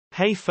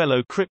Hey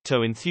fellow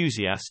crypto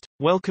enthusiast,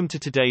 welcome to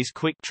today's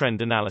quick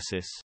trend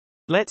analysis.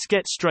 Let's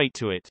get straight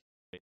to it.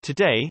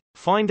 Today,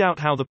 find out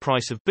how the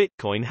price of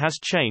Bitcoin has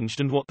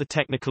changed and what the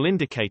technical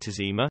indicators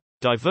EMA,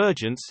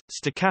 divergence,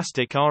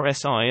 stochastic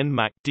RSI and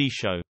MACD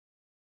show.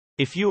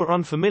 If you are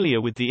unfamiliar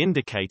with the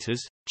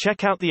indicators,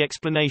 check out the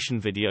explanation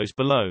videos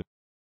below.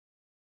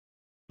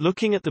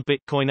 Looking at the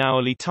Bitcoin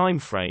hourly time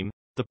frame,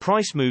 the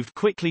price moved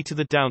quickly to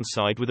the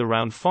downside with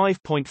around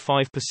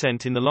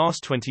 5.5% in the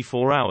last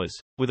 24 hours,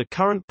 with a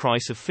current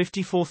price of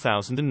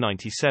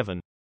 $54,097.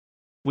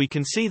 We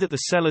can see that the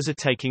sellers are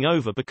taking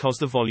over because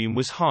the volume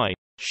was high,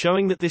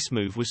 showing that this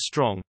move was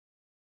strong.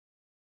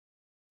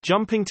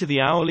 Jumping to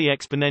the hourly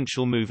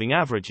exponential moving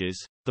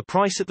averages, the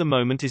price at the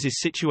moment is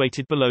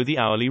situated below the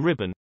hourly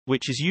ribbon,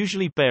 which is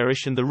usually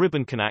bearish, and the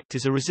ribbon can act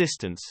as a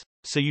resistance,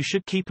 so you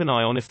should keep an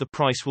eye on if the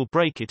price will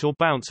break it or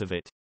bounce of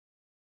it.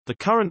 The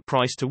current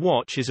price to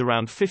watch is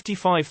around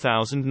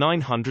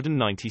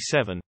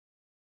 $55,997.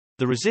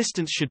 The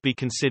resistance should be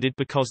considered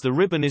because the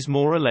ribbon is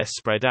more or less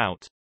spread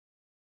out.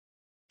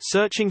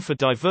 Searching for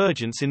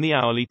divergence in the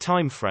hourly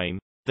time frame,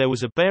 there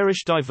was a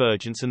bearish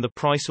divergence and the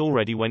price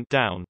already went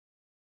down.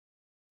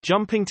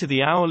 Jumping to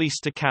the hourly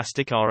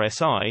stochastic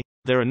RSI,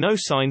 there are no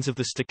signs of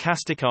the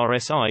stochastic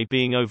RSI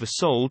being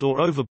oversold or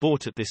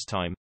overbought at this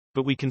time,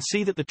 but we can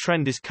see that the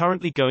trend is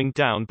currently going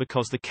down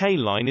because the K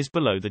line is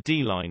below the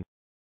D line.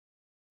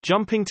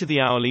 Jumping to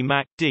the hourly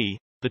MACD,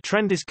 the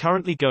trend is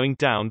currently going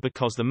down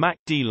because the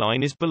MACD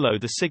line is below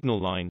the signal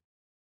line.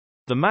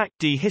 The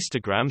MACD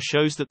histogram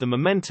shows that the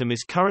momentum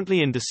is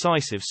currently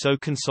indecisive, so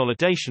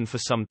consolidation for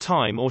some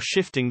time or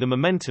shifting the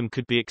momentum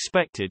could be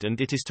expected,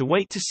 and it is to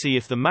wait to see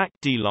if the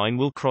MACD line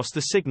will cross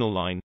the signal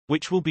line,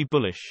 which will be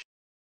bullish.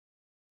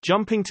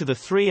 Jumping to the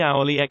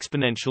 3-hourly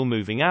exponential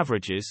moving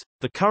averages,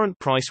 the current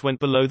price went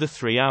below the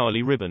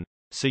 3-hourly ribbon,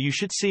 so you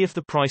should see if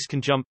the price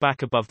can jump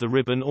back above the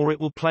ribbon or it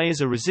will play as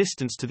a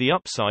resistance to the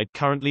upside,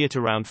 currently at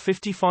around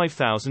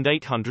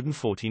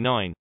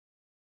 55,849.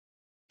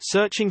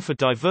 Searching for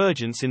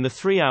divergence in the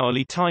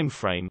 3-hourly time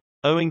frame,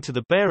 owing to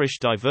the bearish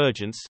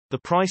divergence, the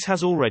price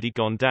has already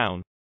gone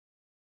down.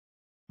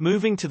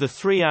 Moving to the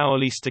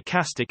 3-hourly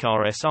stochastic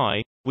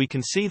RSI, we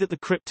can see that the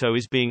crypto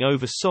is being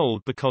oversold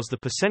because the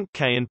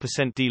 %K and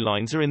 %D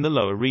lines are in the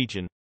lower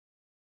region.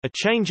 A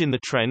change in the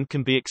trend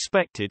can be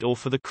expected, or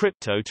for the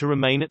crypto to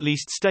remain at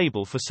least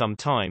stable for some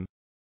time.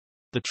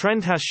 The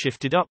trend has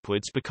shifted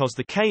upwards because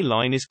the K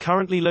line is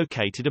currently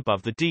located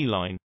above the D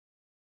line.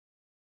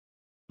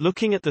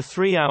 Looking at the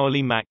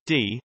 3-hourly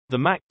MACD, the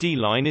MACD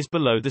line is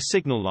below the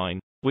signal line,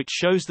 which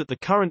shows that the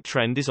current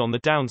trend is on the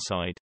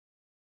downside.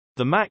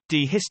 The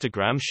MACD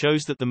histogram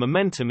shows that the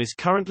momentum is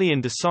currently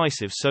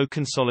indecisive, so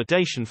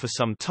consolidation for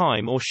some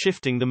time or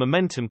shifting the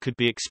momentum could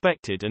be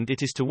expected, and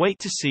it is to wait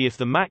to see if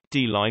the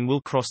MACD line will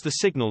cross the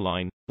signal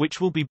line,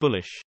 which will be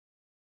bullish.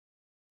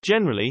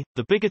 Generally,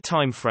 the bigger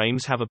time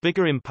frames have a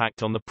bigger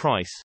impact on the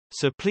price,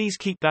 so please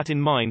keep that in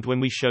mind when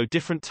we show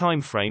different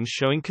time frames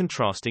showing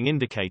contrasting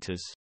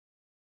indicators.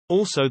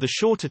 Also, the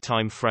shorter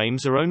time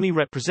frames are only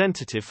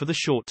representative for the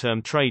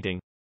short-term trading.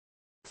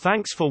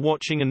 Thanks for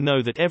watching, and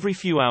know that every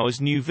few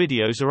hours new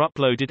videos are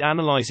uploaded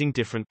analyzing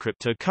different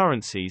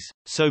cryptocurrencies,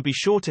 so be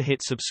sure to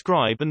hit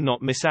subscribe and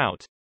not miss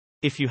out.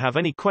 If you have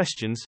any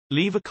questions,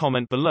 leave a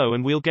comment below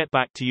and we'll get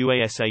back to you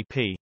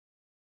ASAP.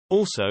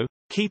 Also,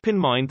 keep in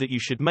mind that you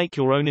should make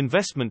your own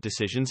investment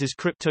decisions, as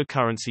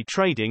cryptocurrency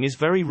trading is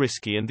very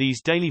risky, and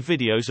these daily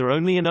videos are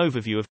only an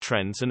overview of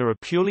trends and are a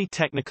purely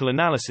technical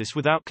analysis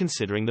without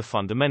considering the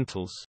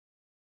fundamentals.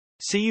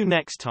 See you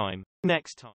next time.